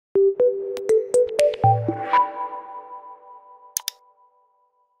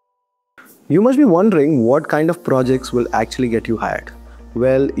You must be wondering what kind of projects will actually get you hired.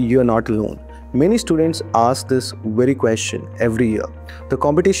 Well, you're not alone. Many students ask this very question every year. The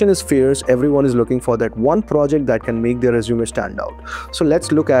competition is fierce, everyone is looking for that one project that can make their resume stand out. So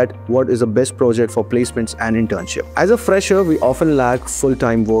let's look at what is the best project for placements and internship. As a fresher, we often lack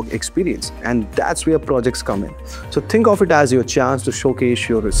full-time work experience, and that's where projects come in. So think of it as your chance to showcase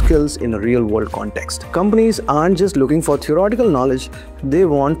your skills in a real-world context. Companies aren't just looking for theoretical knowledge, they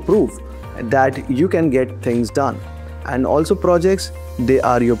want proof that you can get things done. And also projects, they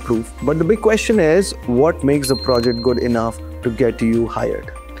are your proof. But the big question is, what makes the project good enough to get you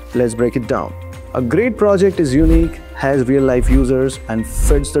hired? Let's break it down. A great project is unique, has real-life users, and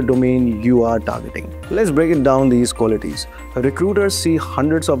fits the domain you are targeting. Let's break it down these qualities. Recruiters see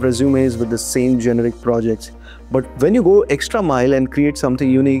hundreds of resumes with the same generic projects. But when you go extra mile and create something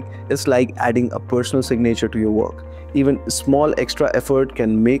unique, it's like adding a personal signature to your work. Even small extra effort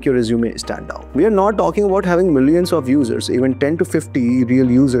can make your resume stand out. We are not talking about having millions of users, even 10 to 50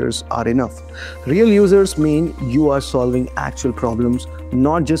 real users are enough. Real users mean you are solving actual problems,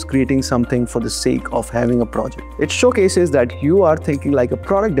 not just creating something for the sake of having a project. It showcases that you are thinking like a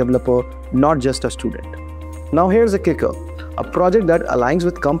product developer, not just a student. Now here's the kicker. A project that aligns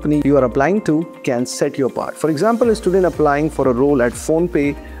with the company you are applying to can set you apart. For example, a student applying for a role at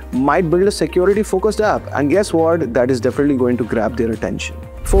PhonePe might build a security-focused app, and guess what? That is definitely going to grab their attention.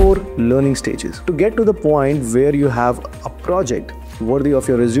 4 learning stages. To get to the point where you have a project worthy of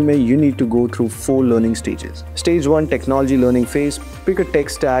your resume, you need to go through 4 learning stages. Stage 1, technology learning phase. Pick a tech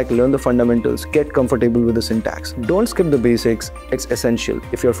stack, learn the fundamentals, get comfortable with the syntax. Don't skip the basics, it's essential.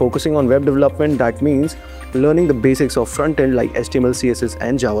 If you're focusing on web development, that means learning the basics of front-end like HTML, CSS,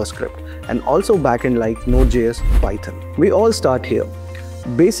 and JavaScript, and also back-end like Node.js, Python. We all start here.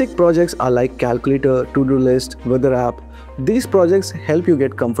 Basic projects are like calculator, to-do list, weather app. These projects help you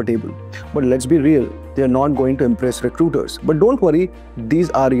get comfortable. But let's be real, they are not going to impress recruiters. But don't worry, these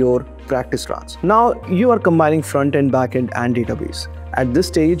are your practice runs. Now you are combining front-end, back-end, and database. At this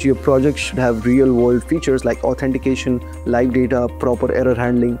stage, your project should have real-world features like authentication, live data, proper error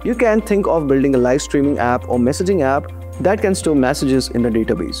handling. You can think of building a live streaming app or messaging app that can store messages in the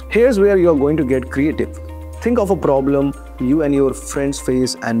database. Here's where you're going to get creative. Think of a problem you and your friends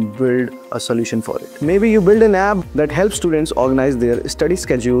face and build a solution for it. Maybe you build an app that helps students organize their study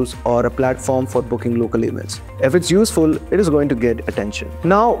schedules or a platform for booking local events. If it's useful, it is going to get attention.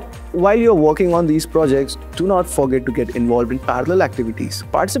 Now, while you're working on these projects, do not forget to get involved in parallel activities.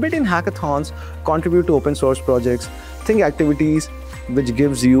 Participate in hackathons, contribute to open source projects, think activities which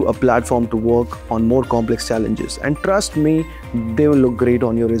gives you a platform to work on more complex challenges. And trust me, they will look great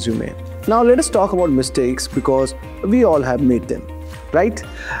on your resume. Now let us talk about mistakes, because we all have made them, right?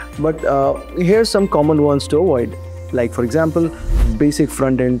 But here's some common ones to avoid. Like for example, basic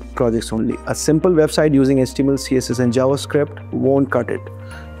front-end projects only. A simple website using HTML, CSS, and JavaScript won't cut it.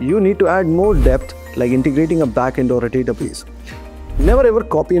 You need to add more depth, like integrating a backend or a database. Never ever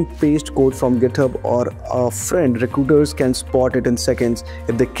copy and paste code from GitHub or a friend. Recruiters can spot it in seconds.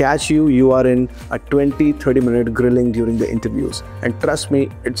 If they catch you, you are in a 20-30 minute grilling during the interviews. And trust me,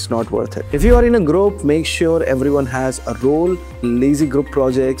 it's not worth it. If you are in a group, make sure everyone has a role. Lazy group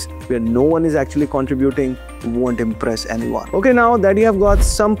projects where no one is actually contributing won't impress anyone. Okay, now that you have got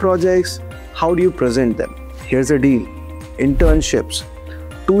some projects, how do you present them? Here's the deal. Internships.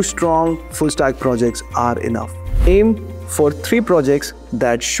 2 strong full stack projects are enough. Aim for 3 projects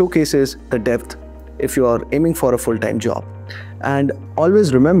that showcases the depth if you are aiming for a full-time job. And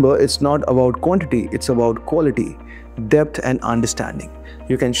always remember, it's not about quantity, it's about quality, depth, and understanding.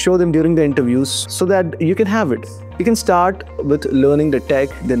 You can show them during the interviews so that you can have it. You can start with learning the tech,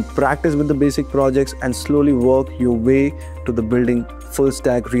 then practice with the basic projects, and slowly work your way to the building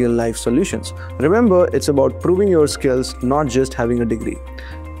full-stack real-life solutions. Remember, it's about proving your skills, not just having a degree.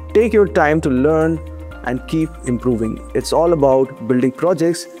 Take your time to learn and keep improving. It's all about building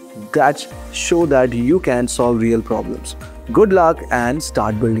projects that show that you can solve real problems. Good luck and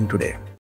start building today.